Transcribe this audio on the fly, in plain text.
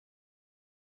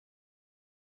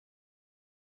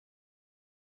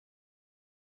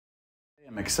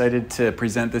I'm excited to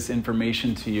present this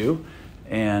information to you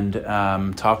and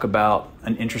talk about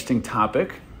an interesting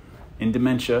topic in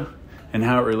dementia and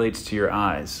how it relates to your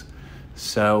eyes.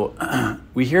 So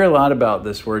we hear a lot about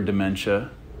this word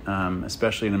dementia,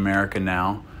 especially in America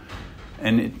now.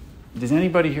 And does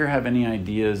anybody here have any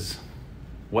ideas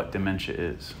what dementia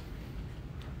is?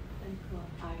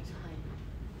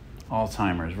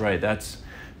 Alzheimer's, right.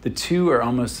 The two are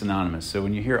almost synonymous. So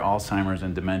when you hear Alzheimer's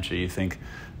and dementia, you think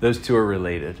those two are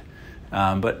related.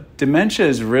 But dementia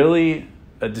is really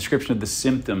a description of the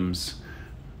symptoms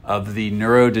of the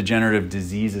neurodegenerative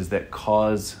diseases that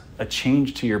cause a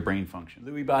change to your brain function.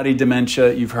 Lewy body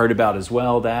dementia you've heard about as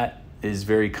well. That is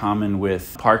very common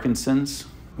with Parkinson's.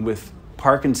 With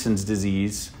Parkinson's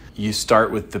disease, you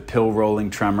start with the pill rolling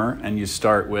tremor and you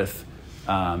start with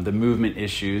the movement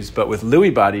issues. But with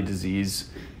Lewy body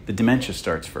disease, the dementia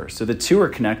starts first. So the two are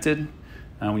connected.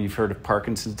 When you've heard of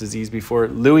Parkinson's disease before,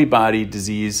 Lewy body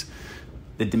disease,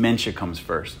 the dementia comes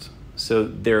first. So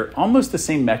they're almost the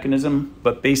same mechanism,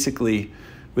 but basically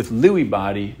with Lewy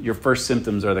body, your first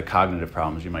symptoms are the cognitive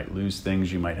problems. You might lose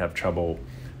things, you might have trouble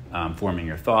forming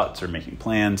your thoughts or making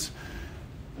plans.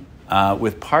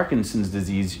 With Parkinson's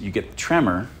disease, you get the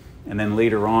tremor, and then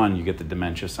later on you get the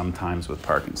dementia sometimes with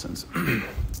Parkinson's.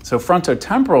 So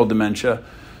frontotemporal dementia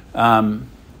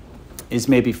is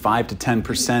maybe 5 to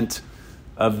 10%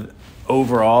 of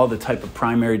overall the type of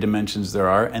primary dimensions there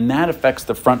are, and that affects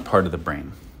the front part of the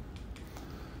brain.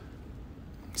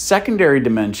 Secondary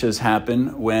dementias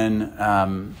happen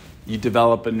when you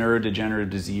develop a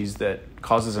neurodegenerative disease that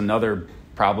causes another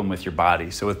problem with your body.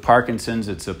 So with Parkinson's,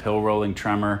 it's a pill-rolling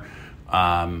tremor.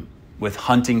 With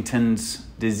Huntington's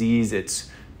disease, it's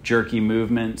jerky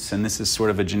movements, and this is sort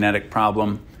of a genetic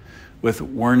problem. With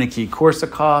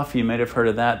Wernicke-Korsakoff, you might have heard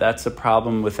of that. That's a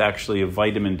problem with actually a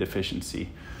vitamin deficiency.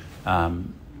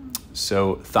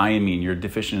 So thiamine, you're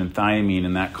deficient in thiamine,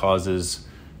 and that causes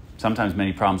sometimes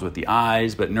many problems with the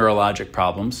eyes, but neurologic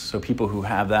problems. So people who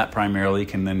have that primarily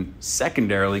can then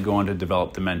secondarily go on to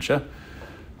develop dementia.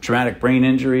 Traumatic brain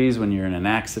injuries, when you're in an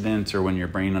accident or when your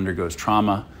brain undergoes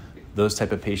trauma, those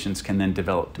type of patients can then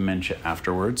develop dementia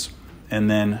afterwards. And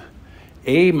then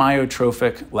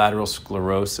amyotrophic lateral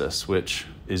sclerosis, which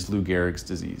is Lou Gehrig's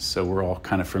disease. So we're all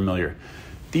kind of familiar.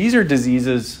 These are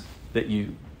diseases that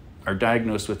you are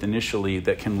diagnosed with initially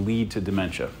that can lead to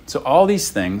dementia. So all these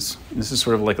things, this is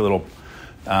sort of like a little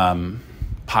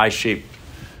pie-shaped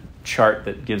chart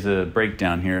that gives a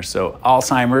breakdown here. So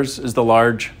Alzheimer's is the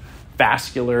large,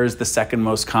 vascular is the second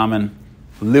most common,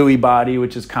 Lewy body,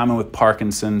 which is common with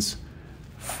Parkinson's,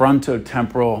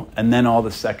 frontotemporal, and then all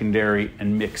the secondary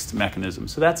and mixed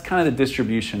mechanisms. So that's kind of the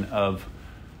distribution of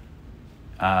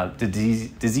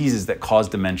diseases that cause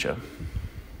dementia.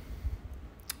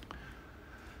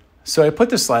 So I put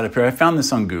this slide up here. I found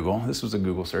this on Google. This was a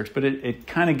Google search, but it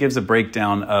kind of gives a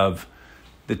breakdown of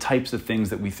the types of things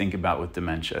that we think about with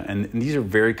dementia. And these are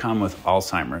very common with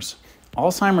Alzheimer's.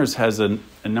 Alzheimer's has a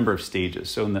number of stages.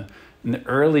 So in the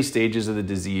early stages of the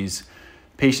disease,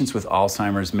 patients with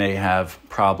Alzheimer's may have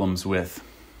problems with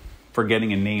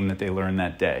forgetting a name that they learned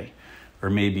that day.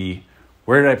 Or maybe,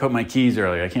 where did I put my keys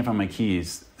earlier? I can't find my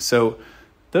keys. So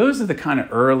those are the kind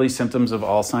of early symptoms of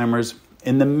Alzheimer's.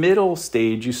 In the middle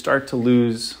stage, you start to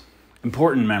lose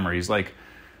important memories like,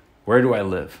 where do I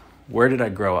live? Where did I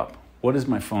grow up? What is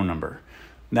my phone number?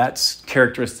 That's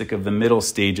characteristic of the middle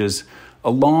stages,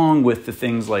 along with the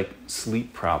things like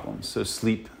sleep problems. So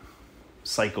sleep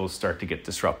cycles start to get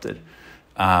disrupted.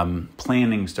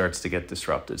 Planning starts to get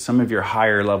disrupted. Some of your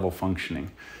higher level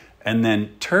functioning. And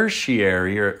then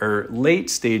tertiary or late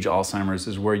stage Alzheimer's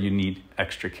is where you need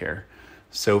extra care.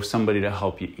 So somebody to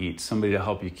help you eat, somebody to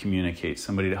help you communicate,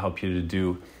 somebody to help you to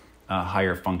do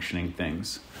higher functioning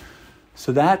things.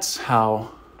 So that's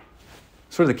how,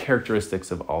 sort of the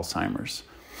characteristics of Alzheimer's.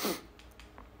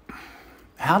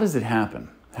 How does it happen?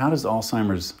 How does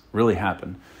Alzheimer's really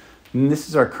happen? And this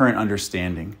is our current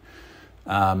understanding.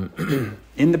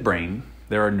 In the brain,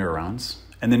 there are neurons,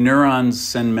 and the neurons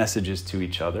send messages to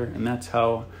each other, and that's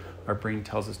how our brain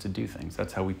tells us to do things.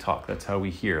 That's how we talk. That's how we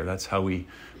hear. That's how we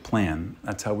plan.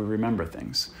 That's how we remember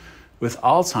things. With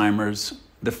Alzheimer's,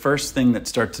 the first thing that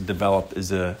starts to develop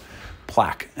is a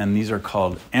plaque, and these are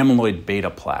called amyloid beta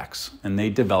plaques, and they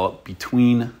develop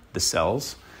between the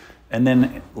cells. And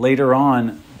then later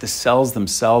on, the cells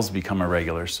themselves become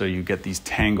irregular, so you get these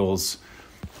tangles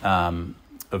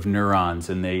of neurons,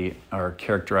 and they are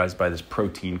characterized by this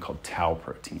protein called tau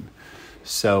protein.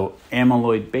 So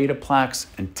amyloid beta plaques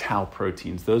and tau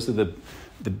proteins, those are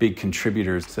the big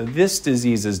contributors. So this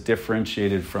disease is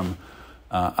differentiated from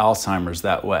Alzheimer's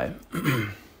that way.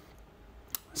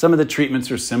 Some of the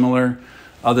treatments are similar.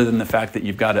 other than the fact that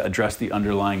you've got to address the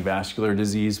underlying vascular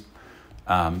disease.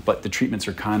 But the treatments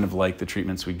are kind of like the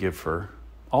treatments we give for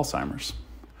Alzheimer's.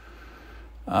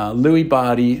 Lewy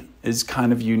body is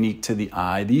kind of unique to the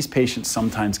eye. These patients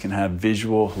sometimes can have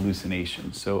visual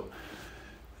hallucinations. So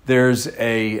there's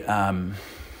a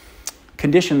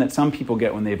condition that some people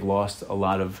get when they've lost a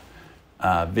lot of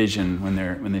vision,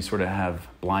 when they sort of have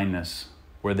blindness,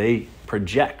 where they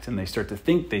project and they start to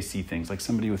think they see things, like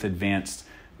somebody with advanced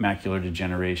macular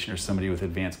degeneration or somebody with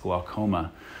advanced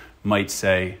glaucoma might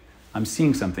say, I'm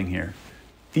seeing something here.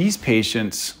 These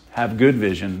patients have good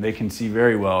vision, they can see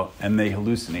very well, and they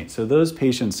hallucinate. So those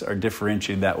patients are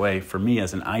differentiated that way for me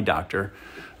as an eye doctor.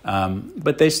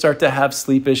 But they start to have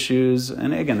sleep issues.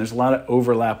 And again, there's a lot of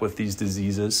overlap with these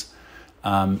diseases.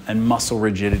 And muscle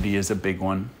rigidity is a big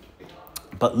one.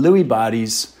 But Lewy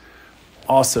bodies,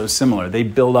 also similar. They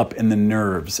build up in the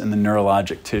nerves and the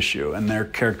neurologic tissue, and they're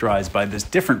characterized by this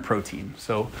different protein.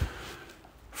 So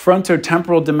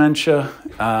frontotemporal dementia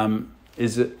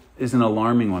is an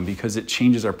alarming one because it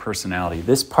changes our personality.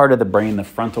 This part of the brain, the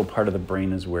frontal part of the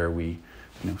brain, is where we,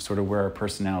 sort of where our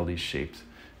personality is shaped.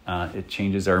 It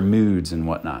changes our moods and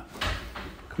whatnot.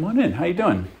 Come on in. How you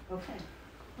doing? Okay.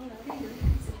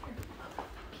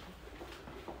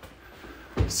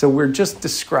 So we're just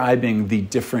describing the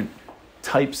different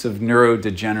types of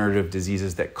neurodegenerative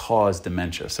diseases that cause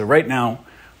dementia. So right now,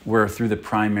 we're through the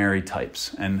primary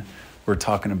types, and we're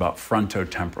talking about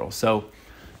frontotemporal. So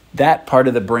that part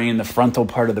of the brain, the frontal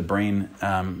part of the brain,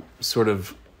 sort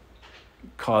of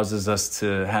causes us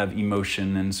to have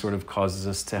emotion and sort of causes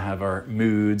us to have our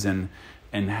moods and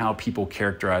how people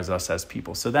characterize us as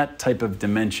people. So that type of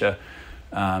dementia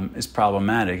is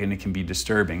problematic, and it can be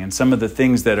disturbing. And some of the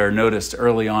things that are noticed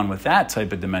early on with that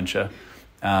type of dementia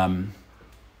are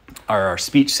our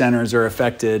speech centers are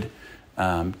affected,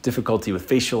 difficulty with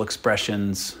facial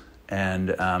expressions,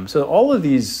 and so all of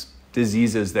these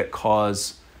diseases that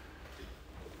cause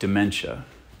dementia,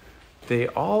 they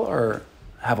all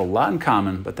have a lot in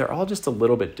common, but they're all just a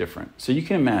little bit different. So you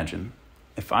can imagine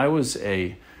if I was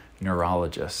a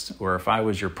neurologist or if I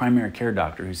was your primary care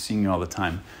doctor who's seeing you all the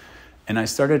time, and I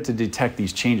started to detect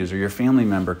these changes, or your family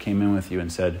member came in with you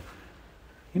and said,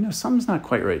 something's not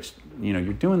quite right.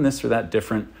 You're doing this or that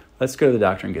different. Let's go to the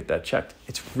doctor and get that checked.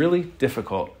 It's really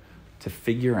difficult to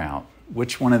figure out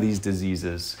which one of these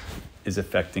diseases is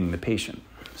affecting the patient.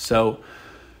 So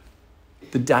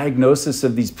the diagnosis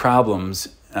of these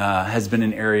problems has been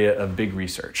an area of big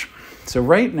research. So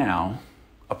right now,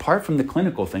 apart from the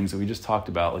clinical things that we just talked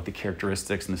about, like the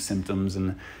characteristics and the symptoms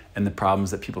and the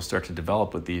problems that people start to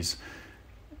develop with these,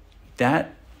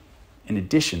 that, in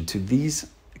addition to these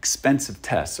expensive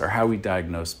tests, are how we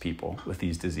diagnose people with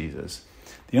these diseases.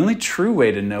 The only true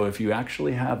way to know if you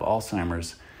actually have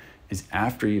Alzheimer's is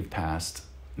after you've passed,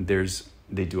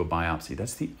 they do a biopsy.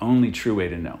 That's the only true way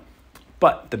to know.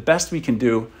 But the best we can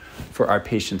do for our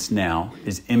patients now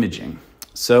is imaging.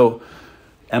 So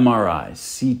MRIs,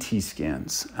 CT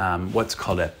scans, what's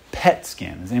called a PET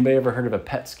scan. Has anybody ever heard of a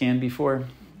PET scan before?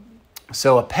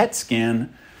 So a PET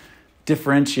scan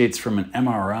differentiates from an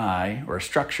MRI or a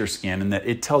structure scan in that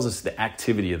it tells us the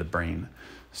activity of the brain.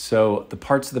 So the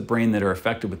parts of the brain that are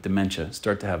affected with dementia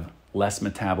start to have less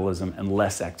metabolism and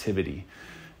less activity.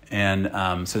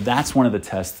 And so that's one of the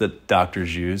tests that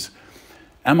doctors use.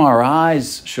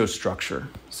 MRIs show structure.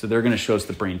 So they're going to show us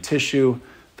the brain tissue.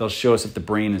 They'll show us if the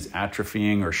brain is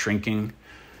atrophying or shrinking.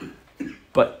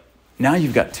 But now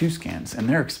you've got 2 scans, and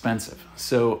they're expensive.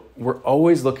 So we're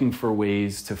always looking for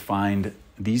ways to find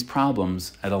these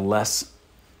problems at a less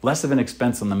of an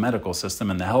expense on the medical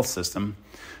system and the health system,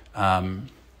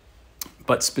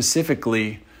 but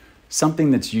specifically something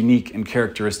that's unique and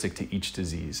characteristic to each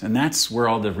disease. And that's where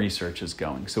all the research is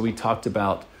going. So we talked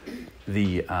about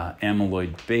the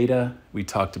amyloid beta, we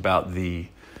talked about the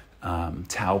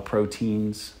tau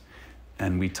proteins,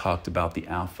 and we talked about the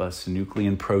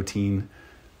alpha-synuclein protein.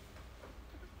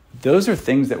 Those are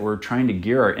things that we're trying to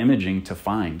gear our imaging to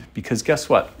find. Because guess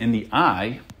what? In the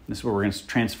eye, this is where we're going to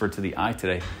transfer to the eye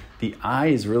today, the eye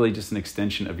is really just an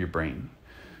extension of your brain.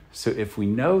 So if we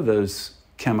know those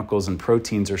chemicals and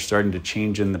proteins are starting to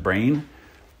change in the brain,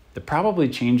 they're probably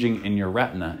changing in your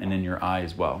retina and in your eye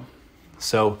as well.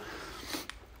 So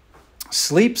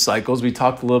sleep cycles, we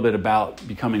talked a little bit about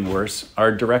becoming worse,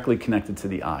 are directly connected to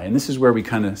the eye. And this is where we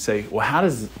kind of say, well,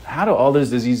 how do all those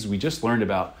diseases we just learned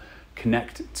about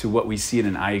connect to what we see in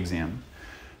an eye exam?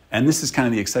 And this is kind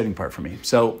of the exciting part for me.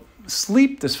 So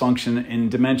sleep dysfunction in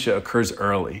dementia occurs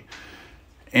early.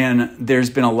 And there's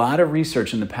been a lot of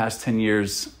research in the past 10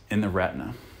 years in the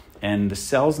retina. And the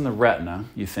cells in the retina,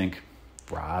 you think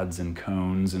rods and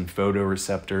cones and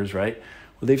photoreceptors, right?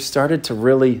 Well, they've started to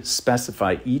really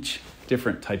specify each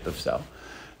different type of cell.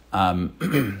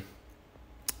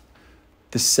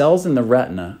 The cells in the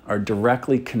retina are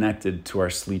directly connected to our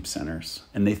sleep centers,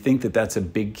 and they think that that's a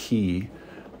big key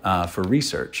for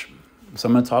research. So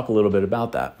I'm going to talk a little bit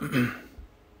about that.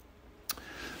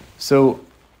 So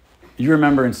you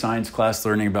remember in science class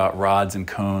learning about rods and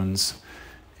cones,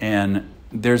 and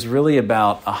there's really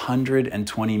about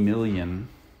 120 million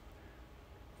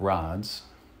rods,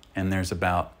 and there's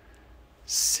about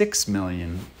 6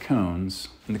 million cones.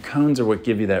 And the cones are what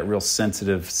give you that real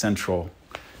sensitive central,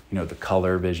 the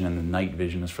color vision, and the night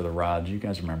vision is for the rods. You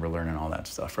guys remember learning all that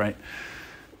stuff, right?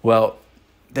 Well,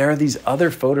 there are these other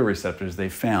photoreceptors they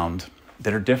found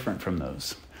that are different from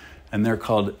those. And they're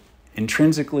called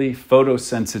intrinsically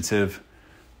photosensitive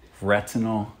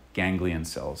retinal ganglion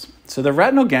cells. So the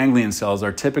retinal ganglion cells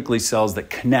are typically cells that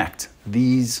connect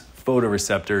these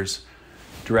photoreceptors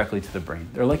directly to the brain.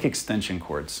 They're like extension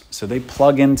cords. So they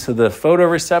plug into the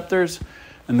photoreceptors,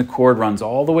 and the cord runs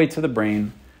all the way to the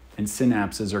brain and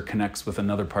synapses or connects with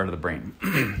another part of the brain.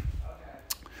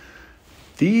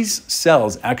 These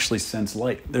cells actually sense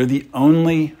light. They're the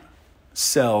only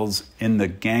cells in the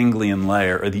ganglion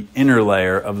layer, or the inner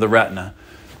layer of the retina,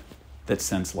 that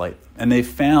sense light. And they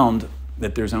found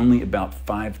that there's only about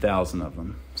 5,000 of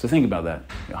them. So think about that.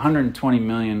 120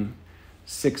 million,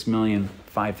 6 million,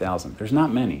 5,000. There's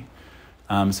not many.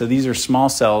 So these are small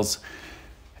cells,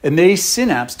 and they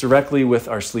synapse directly with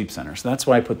our sleep center. So that's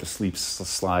why I put the sleep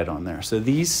slide on there. So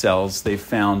these cells, they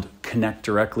found, connect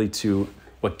directly to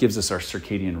what gives us our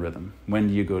circadian rhythm. When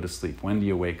do you go to sleep? When do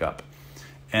you wake up?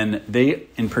 And they,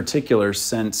 in particular,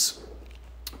 sense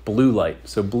blue light.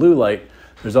 So blue light,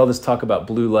 there's all this talk about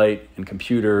blue light and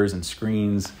computers and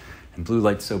screens, and blue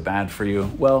light's so bad for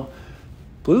you. Well,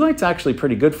 blue light's actually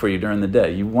pretty good for you during the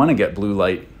day. You want to get blue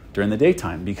light during the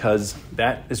daytime because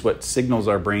that is what signals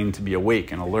our brain to be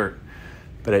awake and alert.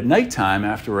 But at nighttime,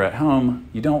 after we're at home,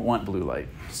 you don't want blue light.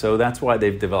 So that's why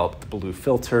they've developed blue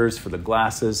filters for the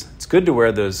glasses. It's good to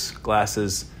wear those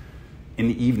glasses in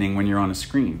the evening when you're on a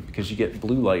screen because you get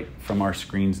blue light from our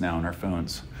screens now on our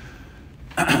phones.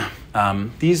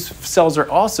 These cells are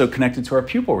also connected to our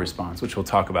pupil response, which we'll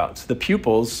talk about. So the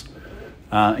pupils,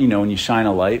 when you shine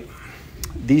a light,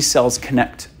 these cells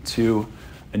connect to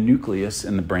a nucleus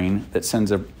in the brain that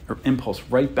sends an impulse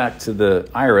right back to the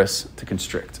iris to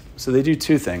constrict. So they do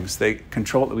two things. They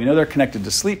control, we know they're connected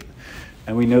to sleep,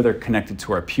 and we know they're connected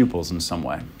to our pupils in some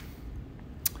way.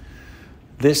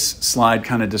 This slide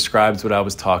kind of describes what I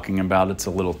was talking about. It's a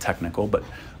little technical, but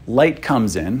light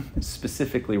comes in.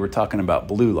 Specifically, we're talking about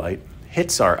blue light,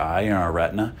 hits our eye and our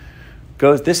retina,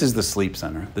 goes, this is the sleep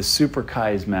center, the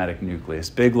suprachiasmatic nucleus,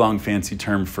 big, long, fancy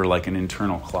term for like an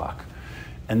internal clock.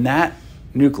 And that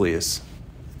nucleus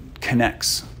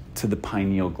connects to the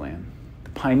pineal gland. The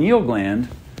pineal gland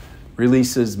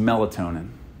releases melatonin.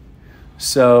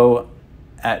 So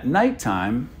at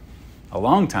nighttime, a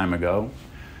long time ago,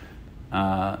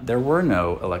 there was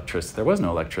no electricity,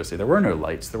 there were no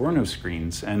lights, there were no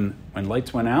screens. And when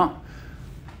lights went out,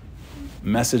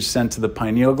 message sent to the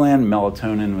pineal gland,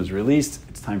 melatonin was released,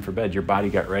 it's time for bed. Your body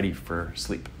got ready for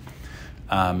sleep.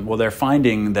 Well, they're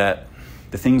finding that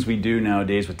the things we do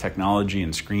nowadays with technology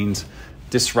and screens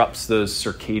disrupts those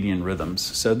circadian rhythms.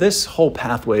 So this whole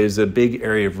pathway is a big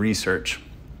area of research.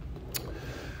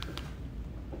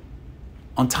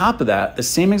 On top of that, the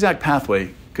same exact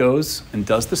pathway goes and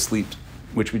does the sleep,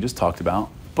 which we just talked about,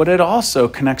 but it also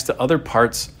connects to other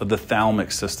parts of the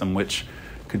thalamic system, which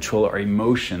control our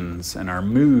emotions and our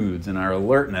moods and our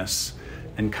alertness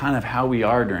and kind of how we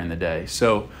are during the day.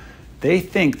 So they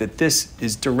think that this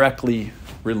is directly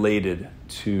related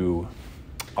to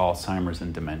Alzheimer's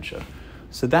and dementia.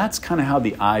 So that's kind of how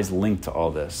the eyes link to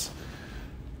all this.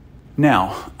 Now,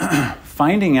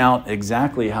 finding out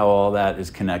exactly how all that is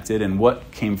connected and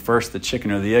what came first, the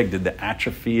chicken or the egg, did the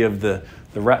atrophy of the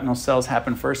retinal cells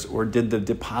happen first, or did the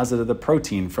deposit of the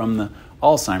protein from the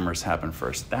Alzheimer's happen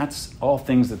first? That's all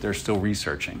things that they're still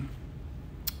researching.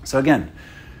 So again,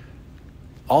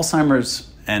 Alzheimer's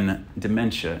and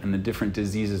dementia and the different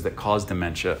diseases that cause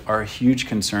dementia are a huge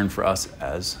concern for us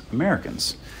as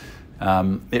Americans.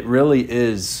 It really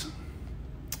is,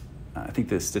 I think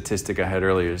the statistic I had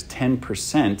earlier is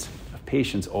 10% of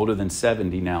patients older than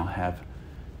 70 now have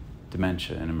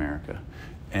dementia in America.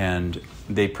 And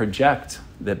they project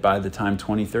that by the time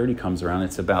 2030 comes around,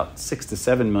 it's about 6 to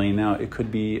 7 million now. It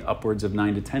could be upwards of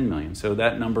 9 to 10 million. So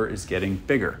that number is getting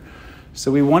bigger.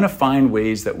 So we want to find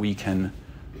ways that we can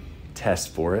test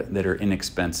for it that are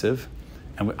inexpensive.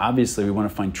 And obviously, we want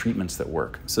to find treatments that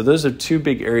work. So those are two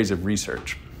big areas of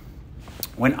research.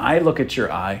 When I look at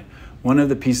your eye, one of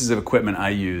the pieces of equipment I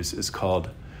use is called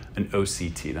an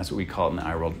OCT. That's what we call it in the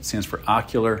eye world. It stands for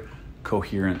ocular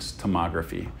coherence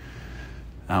tomography.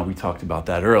 We talked about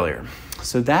that earlier.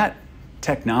 So that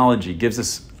technology gives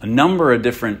us a number of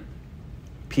different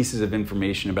pieces of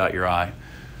information about your eye,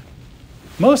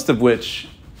 most of which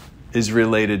is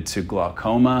related to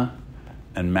glaucoma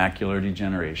and macular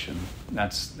degeneration.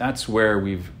 That's where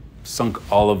we've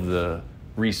sunk all of the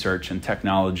research and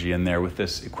technology in there with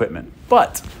this equipment.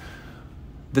 But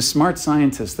the smart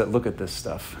scientists that look at this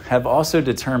stuff have also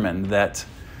determined that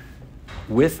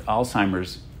with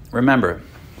Alzheimer's, remember,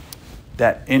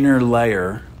 that inner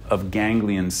layer of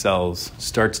ganglion cells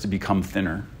starts to become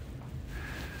thinner.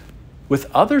 With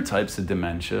other types of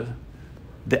dementia,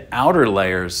 the outer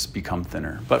layers become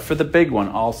thinner. But for the big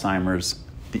one, Alzheimer's,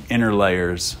 the inner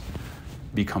layers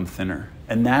become thinner.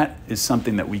 And that is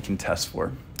something that we can test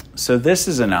for. So this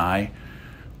is an eye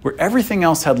where everything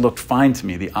else had looked fine to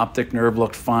me. The optic nerve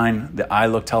looked fine, the eye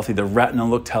looked healthy, the retina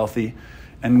looked healthy,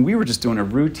 and we were just doing a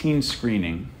routine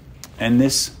screening, and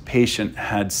this patient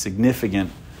had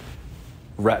significant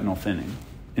retinal thinning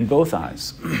in both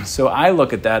eyes. So I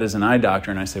look at that as an eye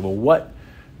doctor and I say, well, what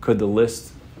could the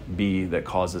list be that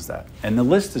causes that? And the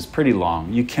list is pretty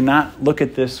long. You cannot look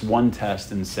at this one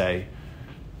test and say,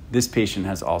 this patient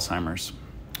has Alzheimer's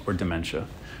or dementia.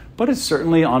 But it's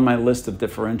certainly on my list of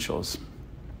differentials.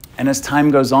 And as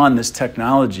time goes on, this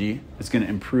technology is going to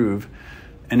improve,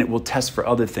 and it will test for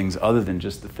other things other than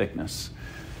just the thickness.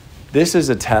 This is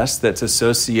a test that's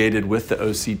associated with the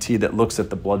OCT that looks at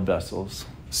the blood vessels.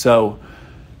 So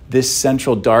this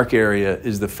central dark area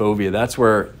is the fovea. That's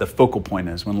where the focal point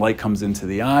is. When light comes into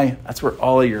the eye, that's where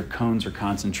all of your cones are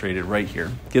concentrated right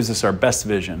here. Gives us our best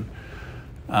vision.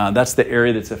 That's the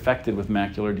area that's affected with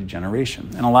macular degeneration.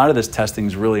 And a lot of this testing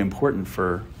is really important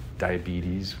for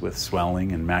diabetes with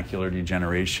swelling and macular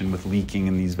degeneration with leaking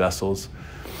in these vessels.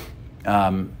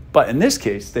 But in this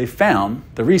case, they found,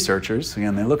 the researchers,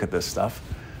 again, they look at this stuff,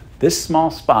 this small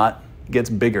spot gets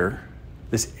bigger.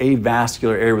 This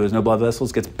avascular area where there's no blood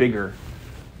vessels gets bigger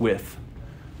with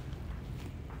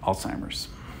Alzheimer's.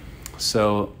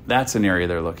 So that's an area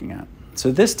they're looking at.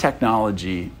 So this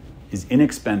technology is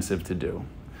inexpensive to do,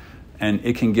 and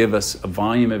it can give us a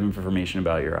volume of information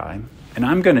about your eye. And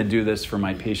I'm going to do this for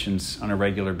my patients on a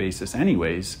regular basis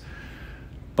anyways,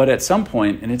 but at some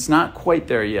point, and it's not quite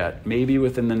there yet, maybe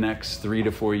within the next 3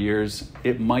 to 4 years,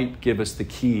 it might give us the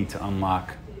key to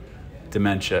unlock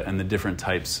dementia and the different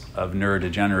types of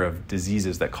neurodegenerative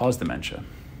diseases that cause dementia.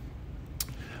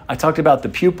 I talked about the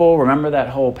pupil. Remember that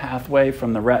whole pathway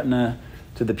from the retina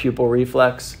to the pupil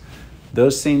reflex?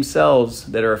 Those same cells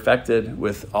that are affected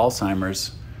with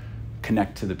Alzheimer's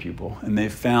connect to the pupil. And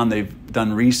they've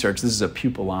done research. This is a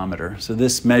pupilometer. So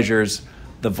this measures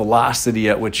the velocity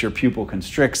at which your pupil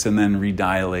constricts and then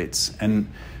redilates. And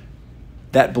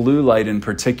that blue light in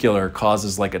particular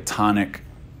causes like a tonic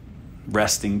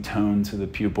resting tone to the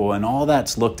pupil, and all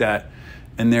that's looked at.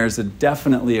 And there's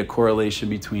definitely a correlation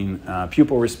between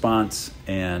pupil response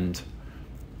and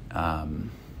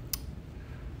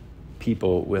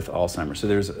people with Alzheimer's. So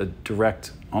there's a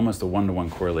direct, almost a one-to-one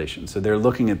correlation. So they're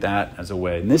looking at that as a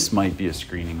way, and this might be a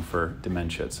screening for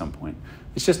dementia at some point.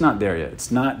 It's just not there yet. It's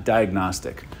not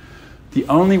diagnostic. The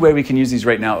only way we can use these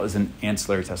right now is an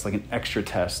ancillary test, like an extra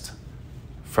test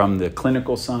from the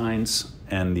clinical signs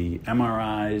and the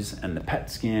MRIs and the PET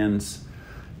scans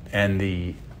and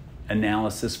the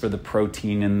analysis for the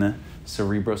protein in the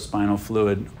cerebrospinal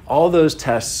fluid. All those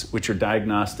tests which are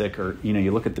diagnostic, or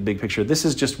you look at the big picture, this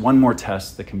is just one more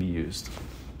test that can be used.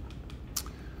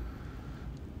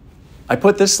 I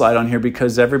put this slide on here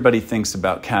because everybody thinks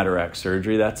about cataract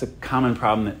surgery. That's a common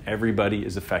problem that everybody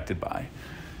is affected by.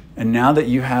 And now that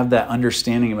you have that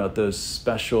understanding about those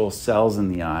special cells in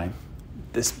the eye,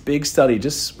 this big study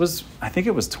just was, I think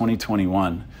it was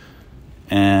 2021,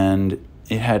 and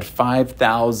it had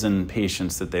 5,000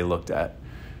 patients that they looked at.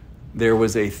 There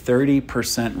was a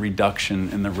 30% reduction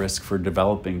in the risk for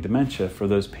developing dementia for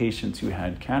those patients who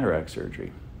had cataract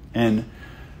surgery. And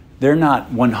they're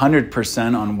not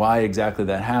 100% on why exactly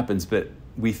that happens, but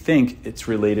we think it's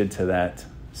related to that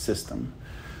system.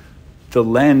 The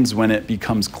lens, when it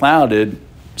becomes clouded,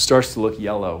 starts to look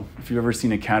yellow. If you've ever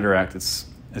seen a cataract, it's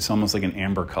almost like an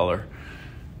amber color.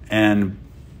 And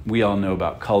we all know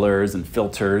about colors and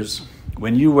filters.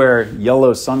 When you wear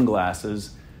yellow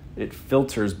sunglasses, it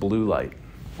filters blue light.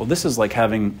 Well, this is like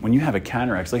when you have a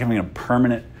cataract, it's like having a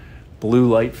permanent blue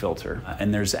light filter.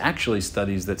 And there's actually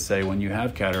studies that say when you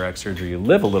have cataract surgery, you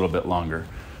live a little bit longer.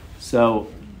 So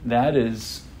that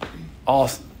is all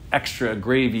extra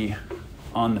gravy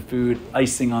on the food,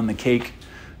 icing on the cake.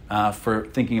 for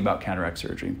thinking about cataract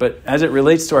surgery. But as it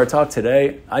relates to our talk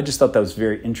today, I just thought that was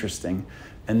very interesting.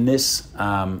 And this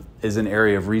is an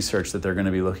area of research that they're going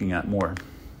to be looking at more.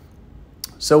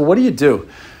 So what do?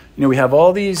 We have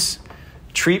all these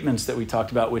treatments that we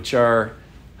talked about, which are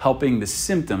helping the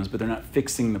symptoms, but they're not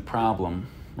fixing the problem,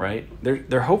 right?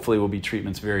 There hopefully will be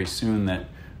treatments very soon that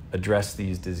address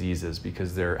these diseases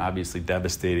because they're obviously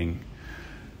devastating.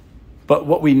 But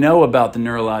what we know about the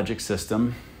neurologic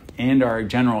system and our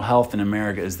general health in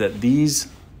America is that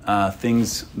these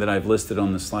things that I've listed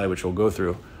on the slide, which we'll go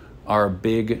through, are a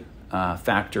big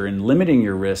factor in limiting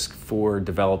your risk for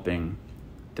developing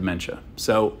dementia.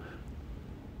 So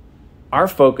our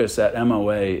focus at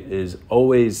MOA is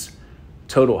always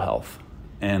total health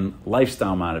and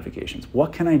lifestyle modifications.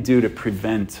 What can I do to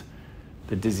prevent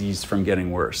the disease from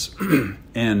getting worse?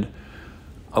 And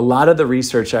a lot of the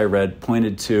research I read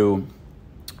pointed to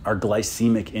our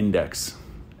glycemic index.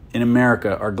 In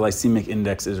America, our glycemic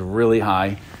index is really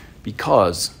high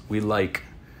because we like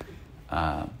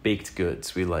baked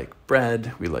goods. We like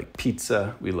bread, we like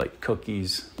pizza, we like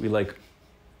cookies, we like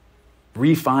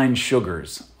refined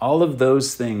sugars. All of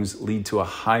those things lead to a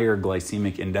higher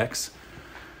glycemic index.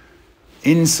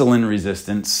 Insulin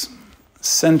resistance,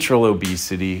 central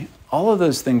obesity, all of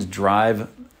those things drive,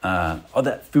 all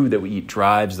that food that we eat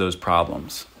drives those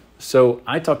problems. So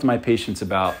I talk to my patients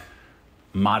about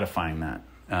modifying that.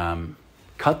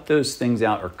 Cut those things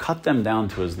out or cut them down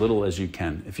to as little as you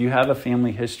can. If you have a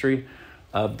family history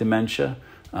of dementia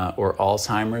or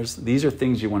Alzheimer's, these are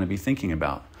things you want to be thinking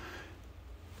about.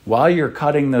 While you're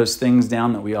cutting those things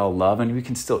down that we all love, and we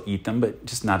can still eat them, but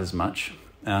just not as much,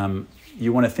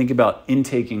 you want to think about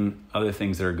intaking other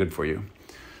things that are good for you.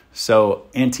 So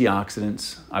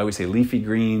antioxidants, I always say leafy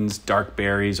greens, dark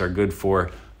berries are good for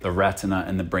the retina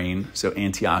and the brain, so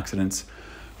antioxidants.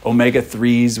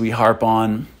 Omega-3s we harp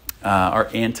on are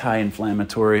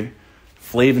anti-inflammatory.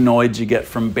 Flavonoids you get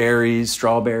from berries,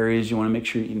 strawberries, you want to make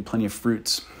sure you're eating plenty of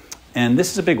fruits. And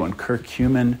this is a big one,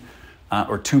 curcumin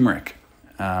or turmeric.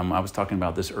 I was talking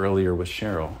about this earlier with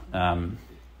Cheryl.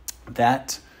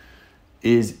 That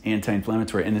is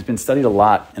anti-inflammatory and has been studied a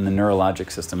lot in the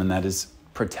neurologic system, and that is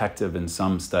protective in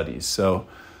some studies. So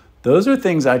those are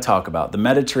things I talk about. The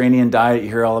Mediterranean diet, you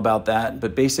hear all about that,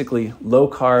 but basically low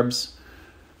carbs,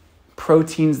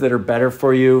 proteins that are better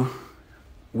for you.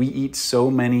 We eat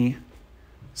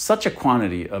such a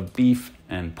quantity of beef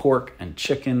and pork and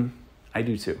chicken. I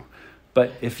do too.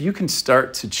 But if you can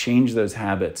start to change those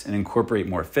habits and incorporate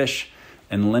more fish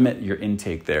and limit your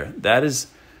intake there, that is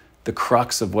the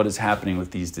crux of what is happening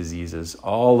with these diseases.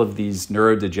 All of these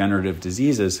neurodegenerative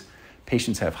diseases,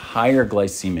 patients have higher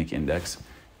glycemic index.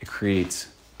 It creates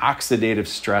oxidative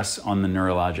stress on the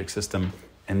neurologic system,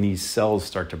 and these cells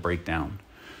start to break down.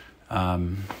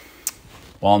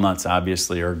 Walnuts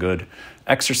obviously are good.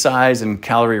 Exercise and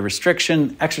calorie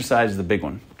restriction. Exercise is the big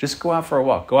one. Just go out for a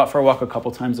walk. Go out for a walk a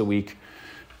couple times a week.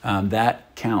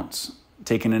 That counts.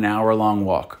 Taking an hour-long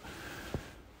walk.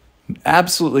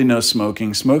 Absolutely no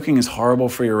smoking. Smoking is horrible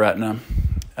for your retina.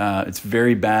 It's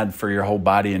very bad for your whole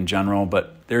body in general,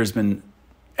 but there's been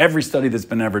every study that's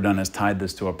been ever done has tied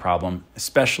this to a problem,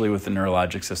 especially with the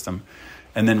neurologic system,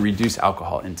 and then reduce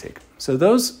alcohol intake.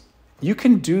 So you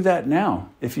can do that now.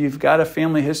 If you've got a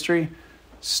family history,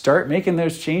 start making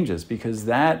those changes because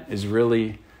that is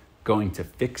really going to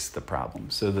fix the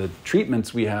problem. So the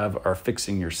treatments we have are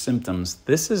fixing your symptoms.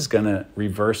 This is going to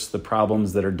reverse the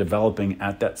problems that are developing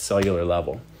at that cellular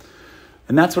level.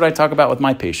 And that's what I talk about with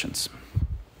my patients.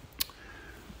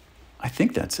 I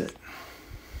think that's it.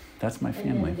 That's my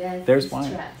family. There's why.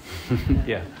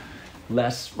 Yeah.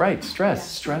 Stress. Yeah.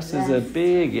 Stress is a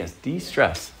big,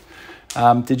 de-stress.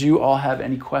 Did you all have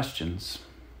any questions?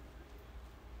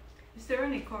 Is there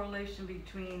any correlation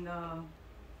between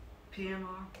PMR,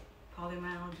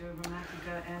 polymyalgia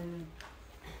rheumatica, and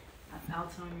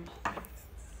Alzheimer's?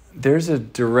 There's a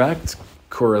direct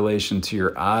correlation to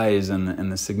your eyes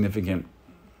and the significant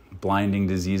blinding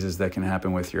diseases that can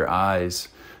happen with your eyes.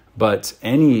 But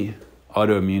any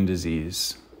autoimmune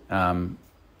disease, the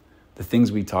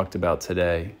things we talked about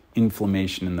today,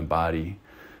 inflammation in the body,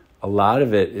 a lot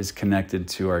of it is connected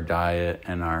to our diet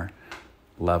and our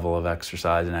level of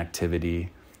exercise and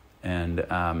activity. And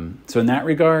so in that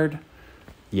regard,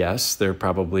 yes, they're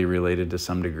probably related to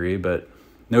some degree, but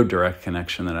no direct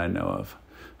connection that I know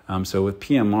of. So with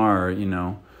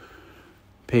PMR,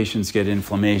 patients get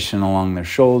inflammation along their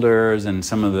shoulders, and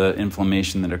some of the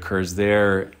inflammation that occurs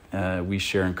there, we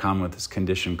share in common with this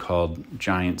condition called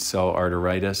giant cell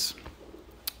arteritis.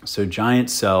 So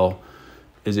giant cell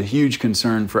is a huge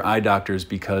concern for eye doctors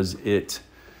because it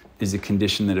is a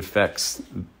condition that affects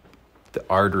the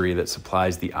artery that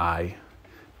supplies the eye.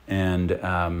 And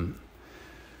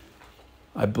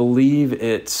I believe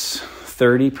it's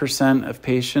 30% of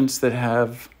patients that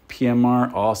have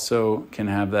PMR also can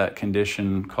have that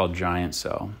condition called giant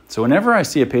cell. So whenever I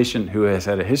see a patient who has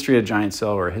had a history of giant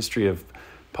cell or a history of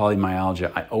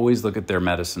polymyalgia, I always look at their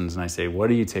medicines and I say, what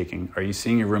are you taking? Are you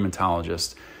seeing your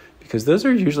rheumatologist? Because those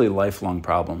are usually lifelong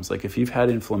problems. Like if you've had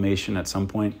inflammation at some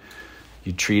point,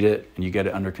 you treat it and you get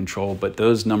it under control, but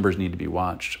those numbers need to be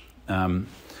watched.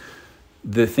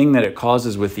 The thing that it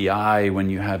causes with the eye when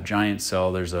you have giant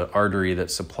cell, there's an artery that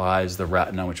supplies the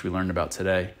retina, which we learned about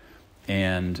today.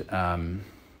 And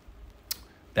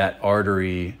that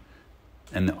artery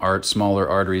and the smaller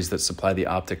arteries that supply the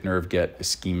optic nerve get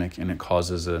ischemic, and it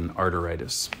causes an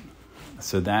arteritis.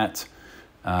 So that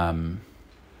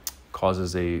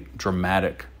causes a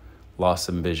dramatic loss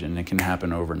of vision. It can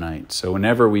happen overnight. So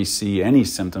whenever we see any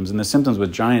symptoms, and the symptoms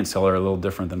with giant cell are a little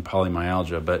different than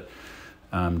polymyalgia, but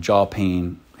jaw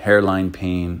pain, hairline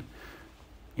pain,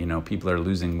 people are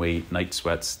losing weight, night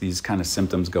sweats, these kind of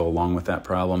symptoms go along with that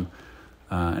problem.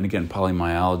 And again,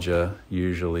 polymyalgia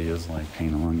usually is like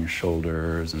pain along your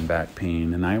shoulders and back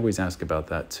pain. And I always ask about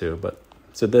that too. But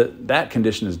so that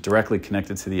condition is directly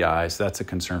connected to the eye. So that's a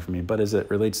concern for me. But as it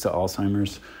relates to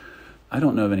Alzheimer's, I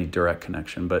don't know of any direct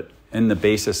connection. But in the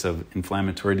basis of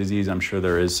inflammatory disease, I'm sure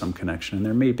there is some connection. And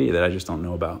there may be that I just don't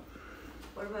know about.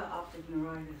 What about optic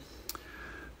neuritis?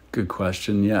 Good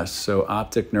question. Yes. So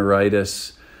optic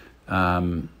neuritis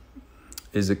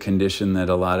is a condition that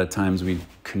a lot of times we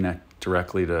connect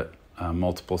directly to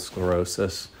multiple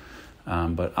sclerosis.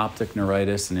 But optic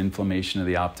neuritis and inflammation of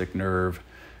the optic nerve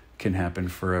can happen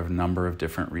for a number of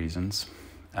different reasons.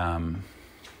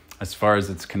 As far as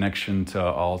its connection to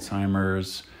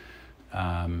Alzheimer's,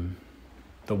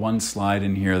 the one slide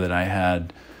in here that I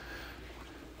had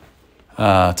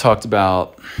talked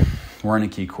about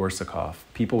Wernicke-Korsakoff.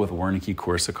 People with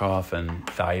Wernicke-Korsakoff and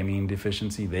thiamine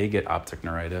deficiency, they get optic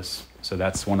neuritis. So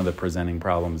that's one of the presenting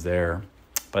problems there,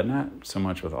 but not so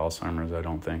much with Alzheimer's, I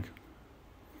don't think.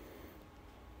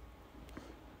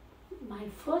 My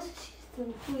first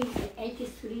sister, who is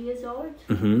 83 years old,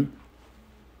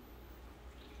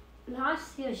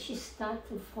 last year she started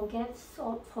to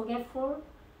forgetful,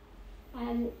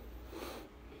 and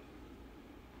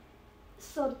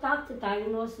so doctor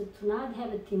diagnosed to not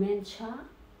have dementia,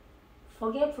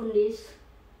 forgetfulness.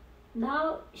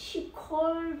 Now she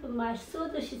called my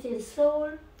sister, she's in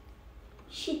Seoul.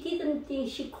 She didn't think,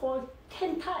 she called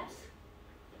 10 times.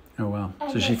 Oh, wow.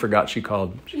 And so she forgot she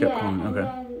called. She kept calling. Okay.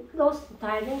 And then lost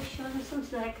direction,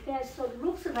 something like that. So it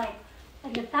looks like,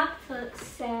 and the doctor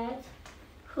said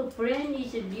her brain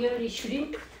is really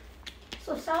shrink.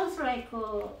 So sounds like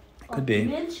a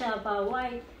dementia, but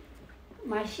why?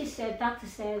 Doctor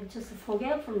said just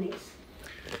forgetfulness.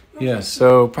 Yeah,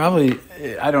 so probably,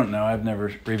 I don't know, I've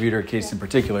never reviewed her case in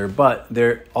particular, but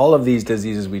all of these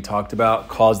diseases we talked about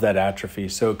cause that atrophy.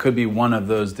 So it could be one of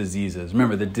those diseases.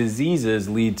 Remember, the diseases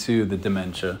lead to the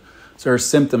dementia. So her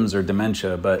symptoms are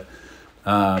dementia, but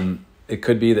it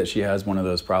could be that she has one of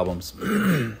those problems.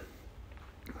 Brain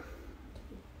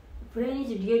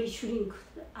is really shrink.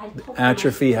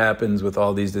 Atrophy happens with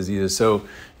all these diseases. So,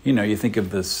 you think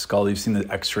of the skull, you've seen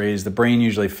the x-rays, the brain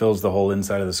usually fills the whole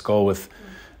inside of the skull with,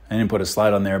 I didn't put a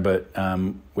slide on there, but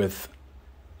with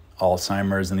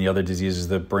Alzheimer's and the other diseases,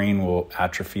 the brain will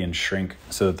atrophy and shrink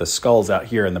so that the skull's out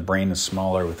here and the brain is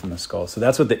smaller within the skull. So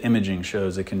that's what the imaging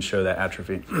shows. It can show that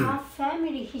atrophy. Our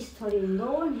family history,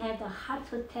 no one had a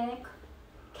heart attack,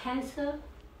 cancer,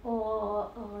 or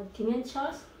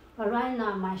dementias. But right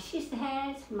now, my sister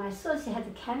has, my sister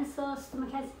had cancer,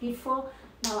 stomach cancer before,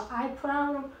 now eye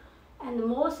problem, and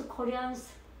most Koreans,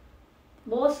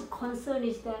 most concern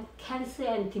is that cancer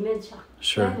and dementia.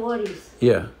 Sure. That worries.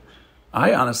 Yeah.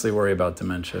 I honestly worry about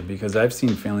dementia because I've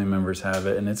seen family members have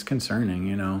it, and it's concerning,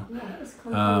 Yeah, it's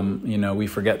concerning. We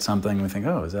forget something, we think,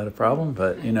 oh, is that a problem?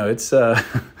 But, it's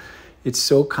it's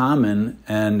so common.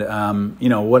 And,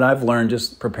 what I've learned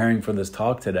just preparing for this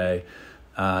talk today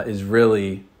is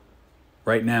really,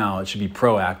 right now, it should be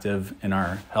proactive in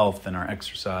our health and our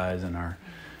exercise and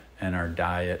our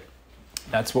diet.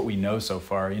 That's what we know so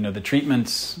far. The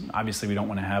treatments, obviously we don't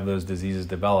want to have those diseases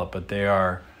develop, but they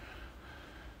are.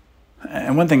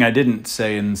 And one thing I didn't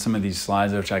say in some of these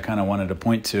slides, which I kind of wanted to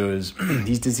point to, is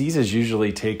these diseases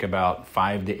usually take about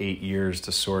 5 to 8 years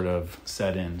to sort of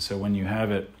set in. So when you have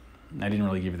it, I didn't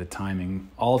really give you the timing.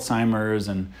 Alzheimer's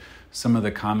and some of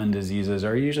the common diseases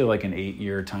are usually like an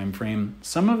 8-year time frame.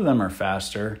 Some of them are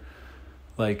faster,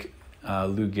 like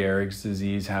Lou Gehrig's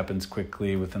disease happens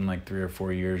quickly within like 3 or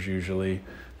 4 years usually.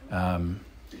 Did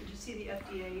you see the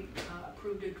FDA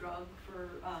approved a drug for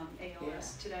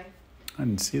ALS today. I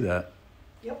didn't see that.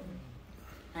 Yep.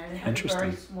 And it had a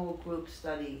very small group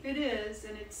study. It is,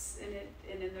 and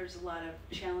then there's a lot of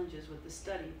challenges with the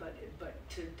study. But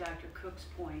to Dr. Cook's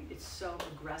point, it's so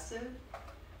aggressive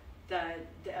that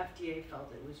the FDA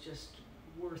felt it was just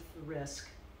worth the risk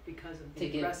because of the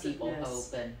aggressiveness. To give people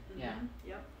hope and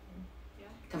Yep.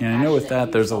 Yeah, I know with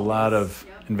that there's a lot of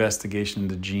investigation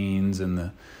into genes and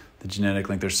the genetic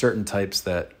link. There's certain types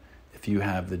that if you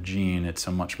have the gene, it's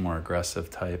a much more aggressive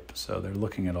type. So they're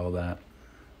looking at all that.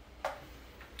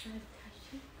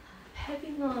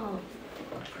 Having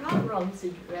problems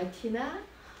with retina,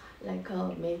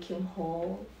 like making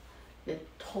hole, the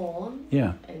tone,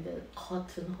 and the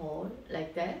cotton hole,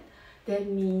 like that. That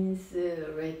means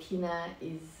retina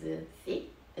is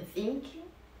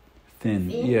thin.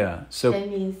 Yeah. So that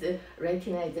means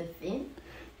retina is thin.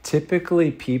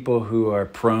 Typically, people who are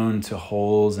prone to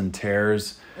holes and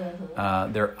tears,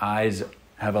 their eyes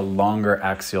have a longer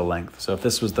axial length. So if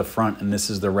this was the front and this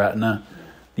is the retina,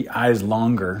 the eye is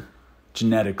longer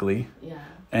genetically. Yeah.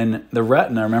 And the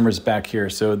retina, remember, is back here.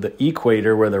 So the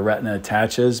equator where the retina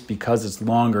attaches, because it's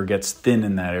longer, gets thin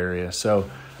in that area. So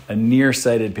a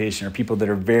nearsighted patient or people that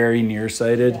are very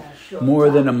nearsighted, more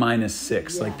than a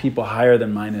 -6, like people higher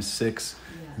than -6,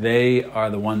 they are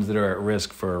the ones that are at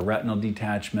risk for retinal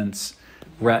detachments,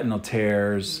 retinal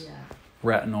tears,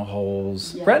 retinal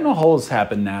holes. Retinal holes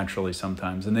happen naturally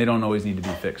sometimes, and they don't always need to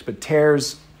be fixed. But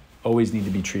tears always need to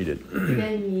be treated.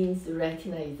 That means the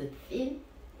retina is thin?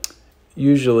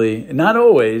 Usually, not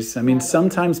always. I mean,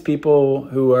 sometimes people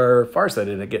who are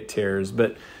farsighted get tears,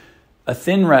 but a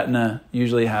thin retina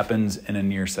usually happens in a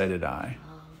nearsighted eye.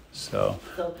 So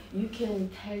you can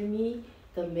tell me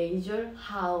the measure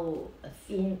how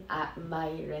thin my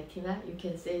retina, you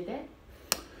can say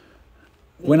that?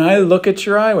 When I look at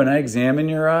your eye, when I examine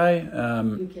your eye,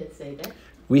 you can say that?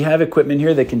 We have equipment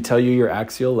here that can tell you your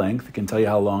axial length. It can tell you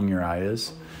how long your eye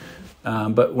is.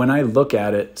 But when I look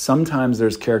at it, sometimes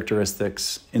there's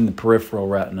characteristics in the peripheral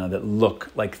retina that look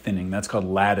like thinning. That's called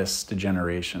lattice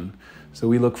degeneration. So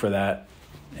we look for that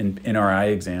in our eye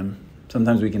exam.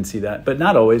 Sometimes we can see that, but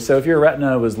not always. So if your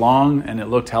retina was long and it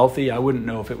looked healthy, I wouldn't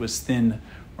know if it was thin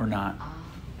or not.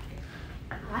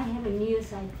 I have a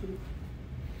nearsighted.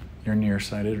 You're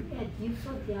nearsighted? You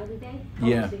saw the other day?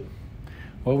 Yeah.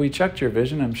 Well, we checked your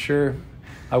vision. I'm sure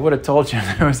I would have told you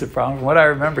there was a problem. From what I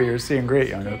remember, you were seeing great,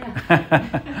 young Oak.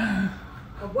 At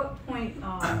what point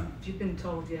you've been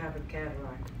told you have a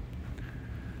cataract?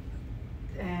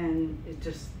 And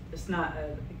it's not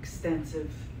extensive.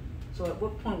 So at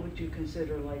what point would you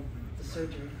consider like the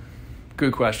surgery?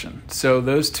 Good question. So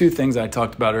those two things I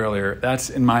talked about earlier, that's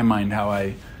in my mind how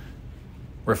I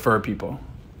refer people.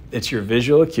 It's your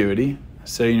visual acuity.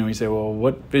 So, you say, well,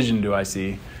 what vision do I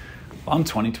see? Well, I'm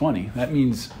 20/20. That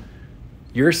means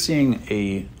you're seeing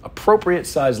a appropriate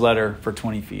size letter for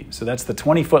 20 feet. So that's the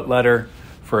 20-foot letter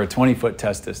for a 20-foot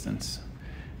test distance.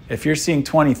 If you're seeing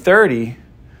 20/30,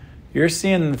 you're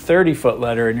seeing the 30-foot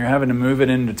letter and you're having to move it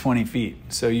into 20 feet.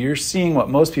 So you're seeing what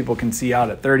most people can see out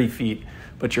at 30 feet,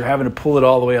 but you're having to pull it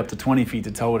all the way up to 20 feet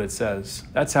to tell what it says.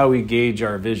 That's how we gauge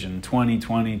our vision,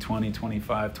 20/20,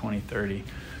 20/25, 20/30.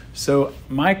 So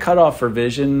my cutoff for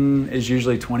vision is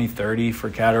usually 20/30 for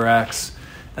cataracts,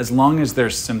 as long as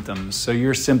there's symptoms. So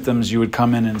your symptoms, you would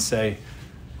come in and say,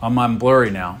 I'm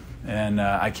blurry now, and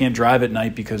I can't drive at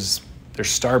night because there's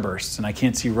starbursts, and I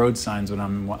can't see road signs when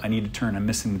I need to turn. I'm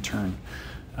missing the turn.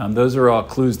 Those are all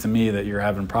clues to me that you're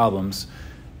having problems.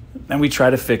 And we try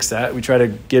to fix that. We try to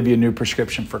give you a new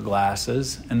prescription for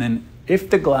glasses. And then if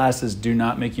the glasses do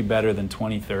not make you better than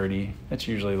 20/30, that's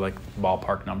usually like the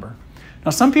ballpark number. Now,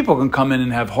 some people can come in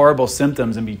and have horrible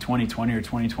symptoms and be 20/20 or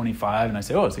 20/25, and I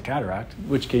say, it's a cataract, in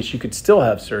which case you could still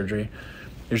have surgery.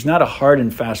 There's not a hard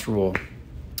and fast rule.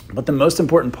 But the most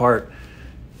important part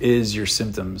is your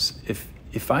symptoms.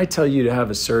 If I tell you to have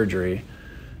a surgery,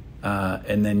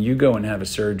 and then you go and have a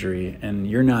surgery, and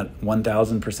you're not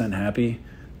 1,000% happy,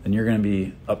 then you're going to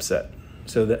be upset.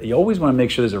 So that you always want to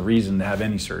make sure there's a reason to have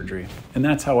any surgery, and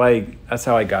that's how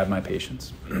I guide my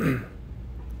patients.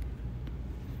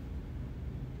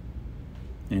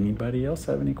 Anybody else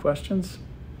have any questions?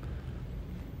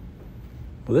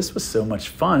 Well, this was so much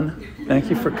fun. Thank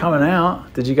you for coming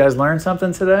out. Did you guys learn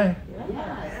something today?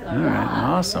 Yes. All right,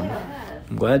 awesome.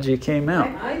 I'm glad you came out.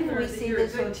 We see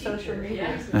this on social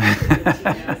media.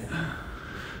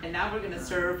 And now we're going to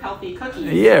serve healthy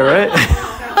cookies. Yeah, right?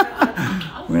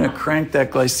 We're going to crank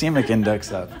that glycemic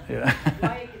index up. Yeah.